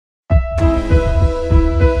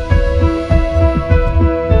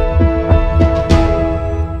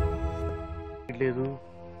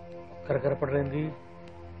కనపడలేంది.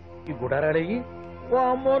 ఈ గుడారాడయ్యి ఓ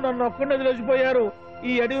అమ్మో నన్ను ఒక్కడే వదిలేసిపోయారు.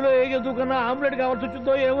 ఈ అడవిలో ఏ ఎదుగుకన్నా ఆమ్లెట్ కావాల్సి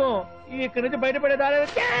వచ్చిందో ఏమో. ఇక్కడి నుంచి బయటపడేదారే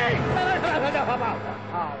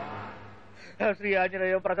శ్రీ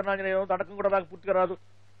ఆంజనేయం ప్రసన్నాంజనేయం తడకం కూడా నాకు పూర్తిగా రాదు.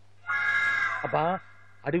 అబ్బా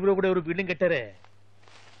అడవిలో కూడా ఎవరు బిల్డింగ్ కట్టారే.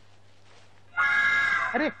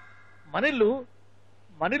 అరే మనిల్లు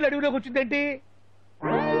అడవిలోకి వచ్చిందేంటి?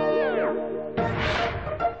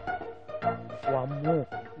 అమ్మో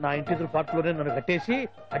నా ఇంటి ఎదురు పార్కులోనే నన్ను కట్టేసి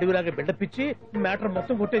అడవిలాగా బిల్డప్పిచ్చి మ్యాటర్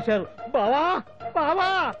మొత్తం కొట్టేశారు. బావా బావా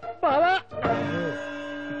బావా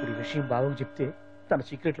ఇప్పుడు ఈ విషయం బావకు చెప్తే తన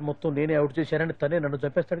సీక్రెట్లు మొత్తం నేనే అవుట్ చేశానని తనే నన్ను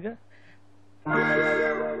చంపేస్తాడుగా.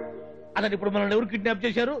 అతను ఇప్పుడు మనల్ని ఎవరు కిడ్నాప్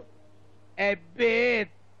చేశారు? అబ్బే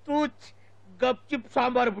తూచ్ గప్ చిప్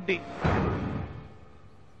సాంబార్ బుడ్డి.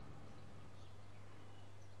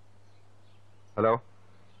 Hello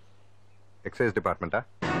excuse డిపార్ట్మెంటా?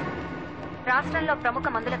 రాష్ట్రంలో ప్రముఖ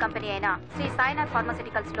మందుల కంపెనీ అయిన శ్రీ సాయినాథ్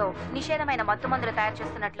ఫార్మాసిటికల్స్ లో నిషేధమైన మత్తు మందులు తయారు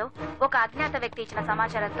చేస్తున్నట్లు ఒక అజ్ఞాత వ్యక్తి ఇచ్చిన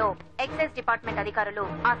సమాచారంతో ఎక్సైజ్ డిపార్ట్మెంట్ అధికారులు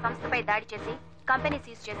ఆ సంస్థపై దాడి చేసి కంపెనీ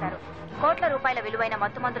సీజ్ చేశారు. కోట్ల రూపాయల విలువైన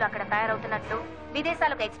మత్తు మందులు అక్కడ తయారవుతున్నట్లు,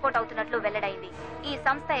 విదేశాలకు ఎక్స్పోర్ట్ అవుతున్నట్లు వెల్లడైంది. ఈ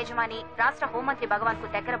సంస్థ యజమాని రాష్ట్ర హోంమంత్రి భగవాన్ కు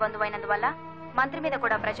దగ్గర బంధువైనందువల్ల మంత్రి మీద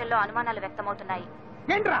కూడా ప్రజల్లో అనుమానాలు వ్యక్తమవుతున్నాయి.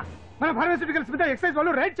 ఇంకా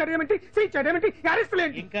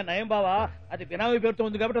నయం బావా, అది బినామీ పేరుతో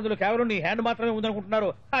ఉంది కాబట్టి అందులో కేవలం నీ హ్యాండ్ మాత్రమే ఉందనుకుంటున్నారు.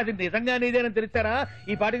 అది నిజంగా నీదేనని తెలిసారా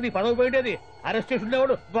ఈ పాటికి నీ పదవి పోయేది. అరెస్ట్ చేసి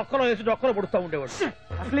ఉండేవాడు, బొక్కలో వేసి డొక్కలో పుడుతూ ఉండేవాడు.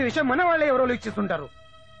 అసలు ఈ విషయం మన వాళ్ళే ఎవరో ఇచ్చేస్తుంటారు.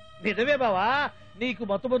 నిజమే బావా, నీకు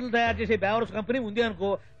మత్తు మందులు తయారు చేసే బేవర్స్ కంపెనీ ఉంది అనుకో,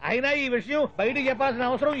 అయినా ఈ విషయం బయటికి చెప్పాల్సిన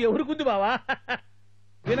అవసరం ఎవరికుంది బావా?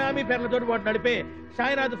 బినామీ పేర్లతో వాడు నడిపే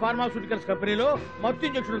సాయినాథ్ ఫార్మాస్యూటికల్స్ కంపెనీలో మత్తు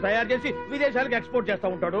ఇంజక్షన్లు తయారు చేసి విదేశాలకు ఎక్స్పోర్ట్ చేస్తూ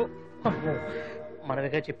ఉంటాడు.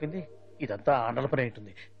 మనమేగా చెప్పింది, ఇదంతా ఆండల పని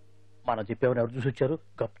ఉంటుంది. మనం చెప్పేవని ఎవరు చూసి వచ్చారు?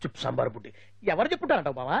 గప్ చిప్ సాంబార్ బుడ్డి. ఎవరు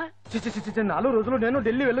చెప్పుంటారంటావు బావా? 4 రోజులు నేను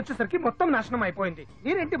ఢిల్లీ వెళ్ళొచ్చేసరికి మొత్తం నాశనం అయిపోయింది.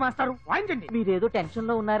 మీరేంటి మాస్టారు వాయించండి. మీరేదో టెన్షన్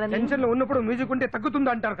లో ఉన్నారని. టెన్షన్ లో ఉన్నప్పుడు మ్యూజిక్ ఉంటే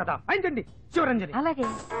తగ్గుతుంది అంటారు కదా, వాయించండి శివరంజని. అలాగే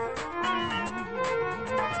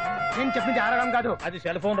నేను చెప్పింది ఆరగం కాదు, అది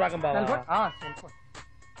సెల్ ఫోన్ రాగం బావా.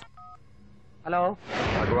 హలో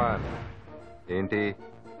భగవాన్, ఏంటి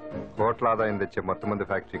కోట్ల ఆదాయం తెచ్చే మొత్తం మంది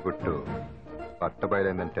ఫ్యాక్టరీ గుట్టు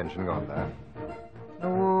పట్టబయలైందని టెన్షన్ గా ఉందా?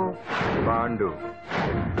 నువ్వు పాండు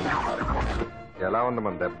ఎలా ఉంది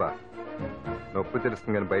మన దెబ్బ? నొప్పి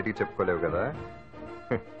తెలుస్తుంది కానీ బయటికి చెప్పుకోలేవు కదా.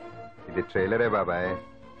 ఇది ట్రైలరే బాబాయ్,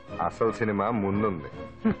 అసలు సినిమా ముందుంది.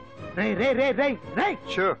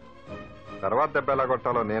 తర్వాత దెబ్బ ఎలా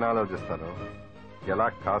కొట్టాలో నేను ఆలోచిస్తాను, ఎలా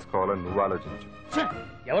కాసుకోవాలో నువ్వు ఆలోచించు.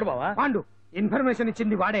 ఎవరు బావా? పాండు. ఇన్ఫర్మేషన్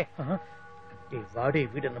ఇచ్చింది వాడే. వాడే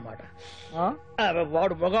వీడన్నమాట.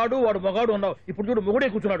 వాడు మొగాడు అన్నావు, ఇప్పుడు చూడు మొగుడే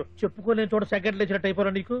కూర్చున్నాడు. చెప్పుకోలేని చోట సెకండ్ లేచినట్టు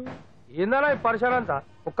అయిపోరా నీకు. ఏందన్నా ఈ పరిసరంతా?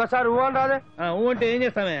 ఒక్కసారి ఊ అని రాదే. ఊ అంటే ఏం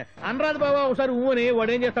చేస్తామే? అనరాదు బాబా, ఒకసారి ఊ అని.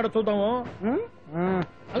 వాడు ఏం చేస్తాడో చూద్దాము.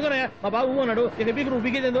 అందుకనే మా బాబు ఊ అన్నాడు, ఇక బీకి నువ్వు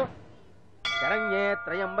బిగేదేందో. శరణ్యే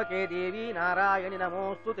త్రయంబకే దేవి నారాయణి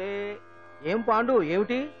నమోస్తుతే. ఏం పాండు,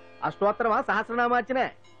 ఏమిటి అష్టోత్తరమా సహస్రనామార్చనే?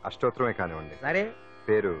 అష్టోత్తరమే కానివ్వండి. సరే,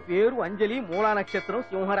 పేరు అంజలి, మూలా నక్షత్రం,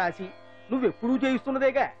 సింహరాశి. నువ్వెప్పుడూ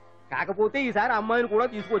చేయిస్తున్నదేగా, కాకపోతే ఈసారి అమ్మాయిని కూడా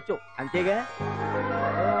తీసుకొచ్చావు అంతేగా.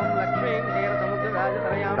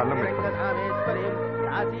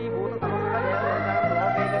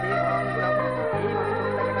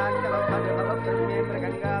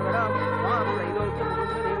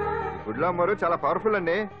 గుడ్లో అమ్మారు చాలా పవర్ఫుల్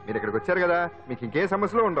అండి. మీరు ఇక్కడికి వచ్చారు కదా, మీకు ఇంకే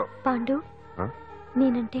సమస్యలు ఉండవు. పాండు,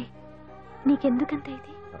 నేనంటే నీకెందుకంత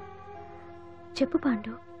ఇది? చెప్పు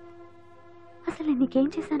పాండు, అసలు నీకేం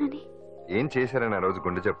చేశానని? ఏం చేశారని ఆ రోజు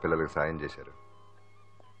గుండె జబ్బు పిల్లలకు సాయం చేశారు.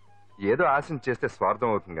 ఏదో ఆశించి చేస్తే స్వార్థం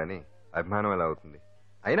అవుతుంది కానీ అభిమానం ఎలా అవుతుంది?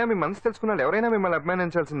 అయినా మీ మనసు తెలుసుకున్నాడు ఎవరైనా మిమ్మల్ని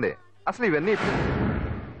అభిమానించాల్సిందే. అసలు ఇవన్నీ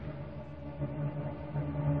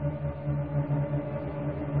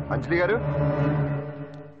అంజలి గారు,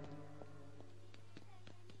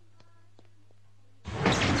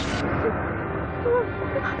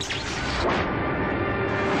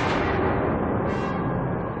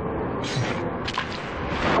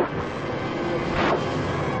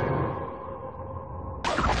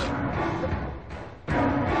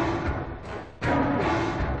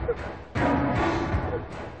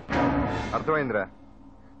 అర్థమైందిరా.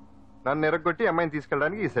 నన్ను ఎరగొట్టి అమ్మాయిని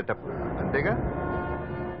తీసుకెళ్ళడానికి ఈ సెటప్ అంతేగా?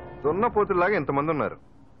 దున్నపోతుల్లాగా ఎంతమంది ఉన్నారు,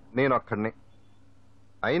 నేను ఒక్కడిని.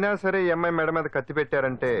 అయినా సరే ఈ అమ్మాయి మెడ మీద కత్తి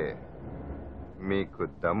పెట్టారంటే మీకు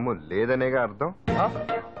దమ్ము లేదనేగా అర్థం.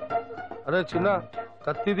 అరే చిన్న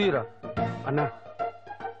కత్తి తీరా అన్నా,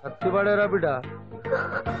 కత్తి పడేరా బిడ్డ.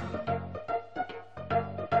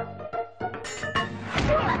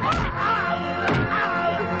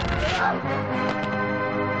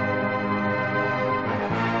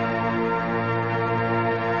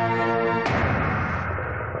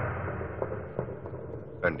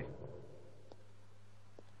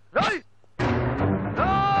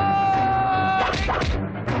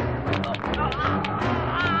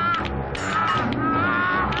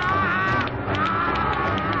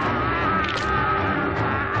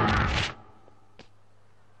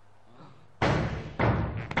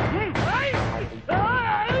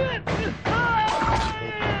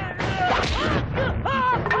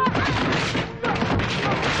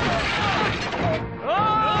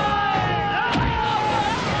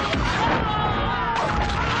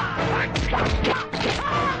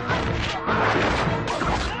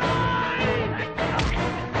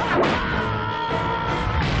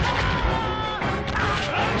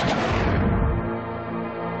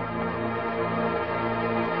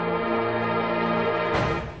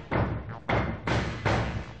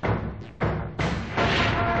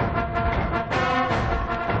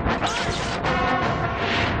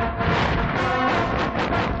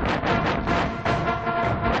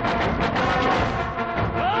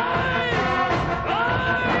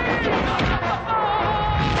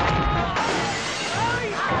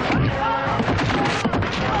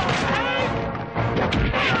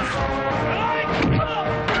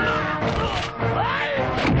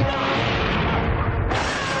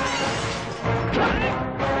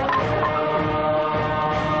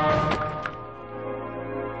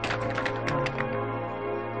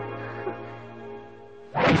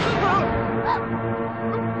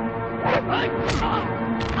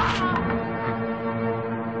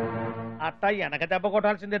 అట్ట వెనక దెబ్బ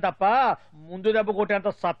కొట్టాల్సిందే తప్ప ముందు దెబ్బ కొట్టేంత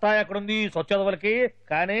సత్తా ఎక్కడుంది సొచ్చదవలకి.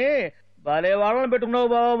 కానీ భలే వాళ్ళని పెట్టుకున్నావు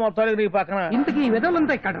బాబా మొత్తానికి నీ పక్కన. ఇంతకీ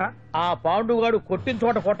విధులంతా ఇక్కడ ఆ పాండుగాడు కొట్టిన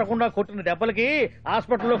చోట కొట్టకుండా కొట్టిన దెబ్బలకి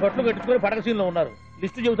హాస్పిటల్లో కట్లు కట్టించుకుని పడకసీన్లో ఉన్నారు.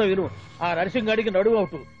 లిస్టు చెబుతా విను. ఆ నరసింగ్ గాడికి నడువు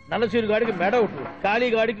అవుట్, నల్లసీరు గాడికి మెడ అవుట్, కాళీ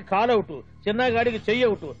గాడికి కాలు అవుట్, చిన్న గాడికి చెయ్యి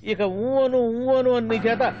అవుట్. ఇక ఊవను అని నీ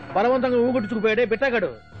చేత బలవంతంగా ఊగుడుచుకుపోయాడే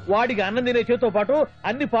బిట్టగాడు. వాడికి అన్నం తినే చేతితో పాటు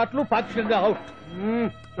అన్ని పాటలు పాక్షికంగా అవుట్.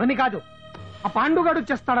 అని కాదు, ఆ పాండుగాడు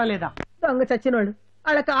చేస్తాడా లేదా? దొంగ చచ్చినోళ్ళు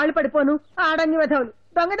వాళ్ళ కాళ్ళు పడిపోను ఆడన్ని విధవులు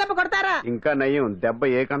దొంగ దెబ్బ కొడతారా? ఇంకా నయ్యం, దెబ్బ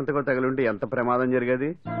ఏ కణతకు తగిలింటే ఎంత ప్రమాదం జరిగేది.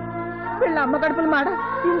 వీళ్ళ అమ్మ కడుపులు మాడ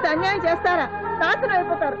ఇంత అన్యాయం చేస్తారా? నాశనం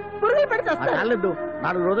అయిపోతారు, పురుగులు పడి చేస్తారు.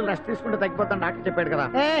 4 రోజులు రెస్ట్ తీసుకుంటే తగ్గిపోతాను డాక్టర్ చెప్పాడు కదా.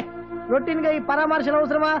 రొటీన్ గా ఈ పరామర్శలు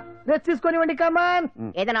అవసరమా? రెస్ట్ తీసుకొని కమాన్.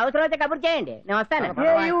 ఏదైనా అవసరం అయితే కబుర్ చేయండి, నేను వస్తాను.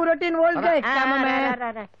 Routine old guy.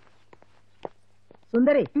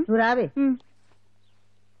 సుందరి నువ్వు రావే.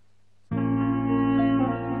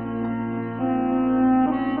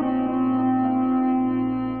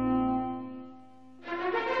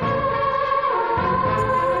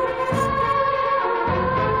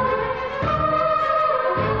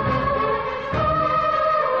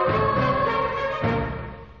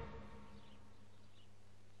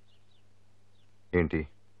 ఏంటి?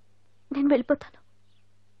 నేను వెళ్ళిపోతాను.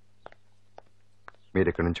 మీరు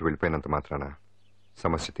ఇక్కడి నుంచి వెళ్ళిపోయినంత మాత్రాన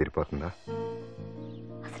సమస్య తీరిపోతుందా?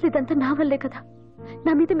 అసలు ఇదంతా నా వల్లే కదా.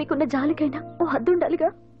 నా మీద మీకున్న జాలికైనా ఓ హద్దు ఉండాలిగా.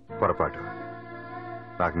 పొరపాటు.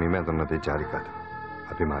 నాకు మీ మీద ఉన్నది జాలి కాదు,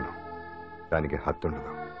 అభిమానం. దానికి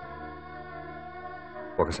హద్దుండదు.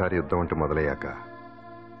 ఒకసారి యుద్ధం అంటూ మొదలయ్యాక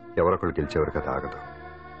ఎవరొకళ్ళు గెలిచేవారు కదా ఆగదు.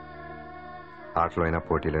 ఆటలో అయినా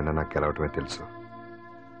పోటీలైనా నాకు గెలవటమే తెలుసు.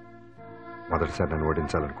 మొదటిసారి నన్ను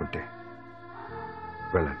ఓడించాలనుకుంటే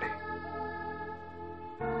వెళ్ళండి.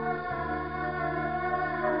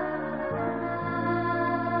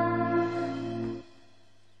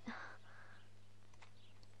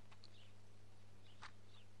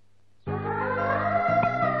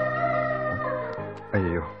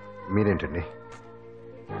 అయ్యో మీరేంటండి?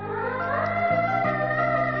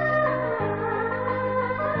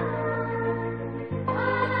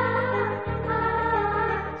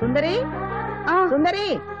 సుందరి సుందరి,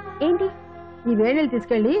 ఏంటి? ఈ వేణీళ్ళు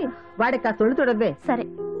తీసుకెళ్ళి వాడికి ఆ తొలి తొడవ్వే. సరే.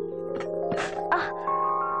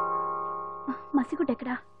 మసిగుడ్డ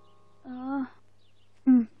ఎక్కడా?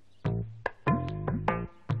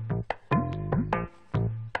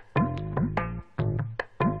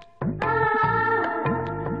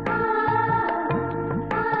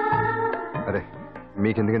 అరే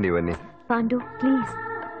మీకెందుకండి ఇవన్నీ? పాండు ప్లీజ్.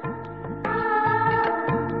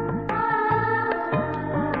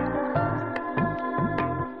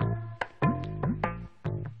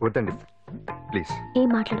 వద్దండి ప్లీజ్. ఏం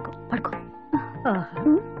మాట్లాడుకో, పడుకో.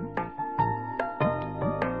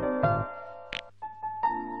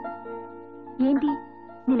 ఏంటి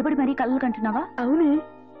నిలబడి మరీ కళ్ళు కంటున్నావా? అవునే,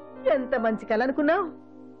 ఎంత మంచి కళ అనుకున్నావు.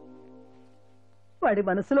 వాడి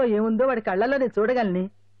మనసులో ఏముందో వాడి కళ్ళలోనే చూడగలని.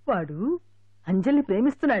 వాడు అంజలిని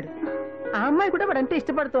ప్రేమిస్తున్నాడు. ఆ అమ్మాయి కూడా వాడంటే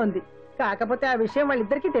ఇష్టపడుతోంది. కాకపోతే ఆ విషయం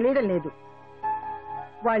వాళ్ళిద్దరికీ తెలియడం లేదు.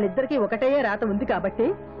 వాళ్ళిద్దరికీ ఒకటే రాత ఉంది కాబట్టి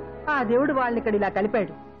ఆ దేవుడు వాళ్ళని ఇక్కడ ఇలా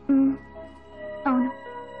కలిపాడు. అవును,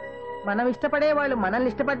 మనం ఇష్టపడే వాళ్ళు మనల్ని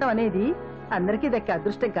ఇష్టపడడం అనేది అందరికీ దక్కే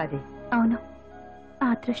అదృష్టం కాదే. అవును, ఆ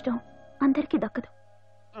అదృష్టం అందరికీ దక్కదు.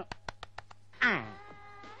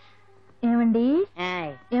 ఏమండి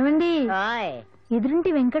ఏమండి, ఎదురింటి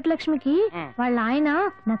వెంకటలక్ష్మికి వాళ్ళ ఆయన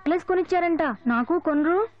నెక్లెస్ కొనిచ్చారంట. నాకు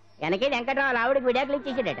కొనరు. వెనకే వెంకటరావు ఆవిడకి విడాకులు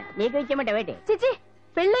ఇచ్చేసాడట, నీకు ఇచ్చేమంట వేటి? చిచి,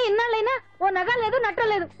 పెళ్ళి ఇన్నాళ్ళైనా ఓ నగ లేదు, నట్ట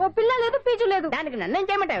లేదు, ఓ పిల్ల లేదు, పీచు లేదు. దానికి నన్నేం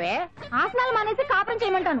చేయమంటావే? ఆసనాలు మానేసి కాపురం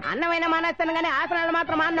చేయమంటాను. అన్నమైనా మానేస్తాను గానీ ఆసనాలు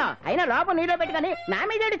మాత్రం మాన్నా. అయినా లోపం నీలో పెట్టుకుని నా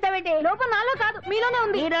మీద ఏడుస్తావేటి? లోపం నాలో కాదు, మీలోనే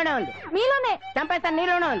ఉంది. నీలోనే ఉంది. మీలోనే చంపేస్తాను,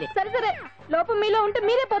 నీలోనే ఉంది. సరే సరే, లోపం మీలో ఉంటే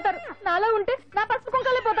మీరే పోతారు, నాలో ఉంటే నా పసుపు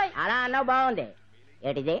కుంకాలే పోతాయి. అలా అన్నావు, బాగుంది.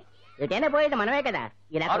 ఏటిది? ఎటైనా పోయేది మనమే కదా.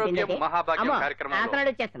 ఇలా ఆసనాలు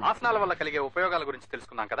వచ్చేస్తున్నా. ఆసనాల వల్ల కలిగే ఉపయోగాల గురించి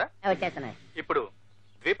తెలుసుకున్నాం కదా. వచ్చేస్తున్నాయి. ఇప్పుడు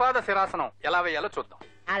ద్విపాద శిరాసనం ఎలా వేయాలో చూద్దాం.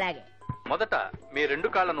 అలాగే. మొదట మీ 2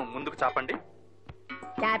 కాళ్లను ముందుకు చాపండి.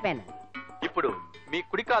 చాపాను. ఇప్పుడు మీ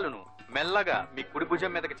కుడి కాలును మెల్లగా మీ కుడి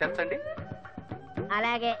భుజం మీదకి చేర్చండి.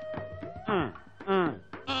 అలాగే.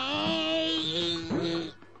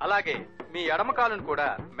 అలాగే మీ ఎడమ కాలును కూడా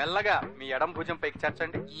మెల్లగా మీ ఎడమ భుజం పైకి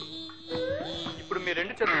చేర్చండి. ఇప్పుడు మీ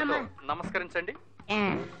 2 చేతులతో నమస్కరించండి.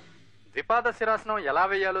 ద్విపాద శిరాసనం ఎలా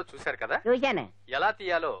వేయాలో చూశారు కదా. చూశాను. ఎలా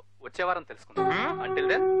తీయాలో వచ్చే వారం తెలుసుకుందాం. Until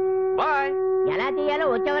then bye. ఎలా తీయాలో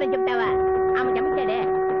వచ్చే వారం చెప్తావా? ఆమె చెప్తాడే.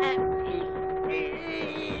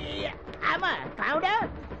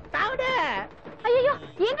 అయ్యో,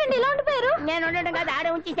 ఏంటండి ఇలా ఉండిపోయారు? నేను ఉండడం కాదు, ఆడే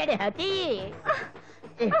ఉంచేసాడు.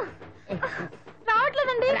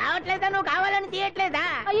 రావట్లేదండి. రావట్లేదా? నువ్వు కావాలని తీయట్లేదా?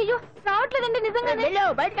 అయ్యో రావట్లేదండి నిజంగానే. వెళ్ళు,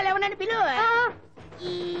 బయటకు ఎవరన్నా పిలు.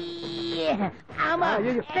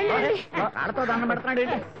 ఆడతో దండం పెడుతున్నాడు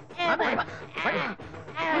ఏంటి?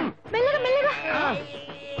 మెల్లగా మెల్లగా.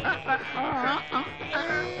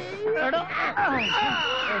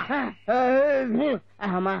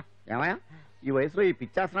 అమ్మా, ఏమయ్యా ఈ వయసులో ఈ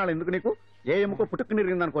పిచ్చాసనాలు ఎందుకు నీకు? ఏ ఎముకో పుట్టుకు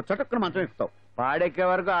నిరిగిందనుకో చటుక్కున మంచం ఎక్కుతావు. పాడెక్కే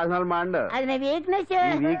వరకు ఆసనాలు మాండు. అది నా వీక్నెస్.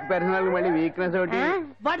 వీక్ పర్సనల్ మళ్ళీ వీక్నెస్ ఒకటి.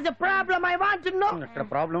 What is the problem? I want to know. ఇక్కడ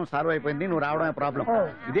ప్రాబ్లం సాల్వ్ అయిపోయింది, నువ్వు రావడమే ప్రాబ్లం.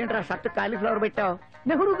 ఇదేంట్రా షర్ట్ కాలీఫ్లవర్ పెట్టావు?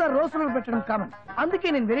 నెహ్రూ గారు రోజ్ ఫ్లవర్ పెట్టడం కామన్, అందుకే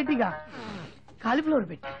నేను వెరైటీగా కాలీఫ్లవర్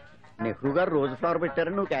పెట్టా. నెహ్రూ గారు రోజు ఫ్లవర్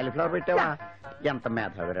పెట్టారు, నువ్వు కాలీఫ్లవర్ పెట్టావా? ఎంత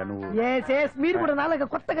మేధావిరా నువ్వు. మీరు కూడా నాలాగా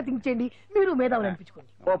కొత్తగా థింక్ చేయండి, మీరు మేధావులు అనిపించుకోండి.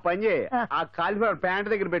 ఓ పని చేయి, ఆ కాలీఫ్లవర్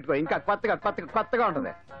ప్యాంట్ దగ్గర పెట్టుకో, ఇంకా కొత్తగా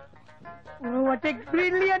ఉంటది. What a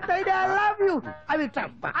brilliant idea! I love you. I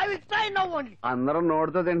will try now only. అందరూ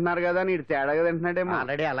నోటితో తింటున్నారు కదా, నీడు తేడాగా తింటున్నాడేమో.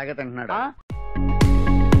 ఆల్రెడీ అలాగే తింటున్నాడు.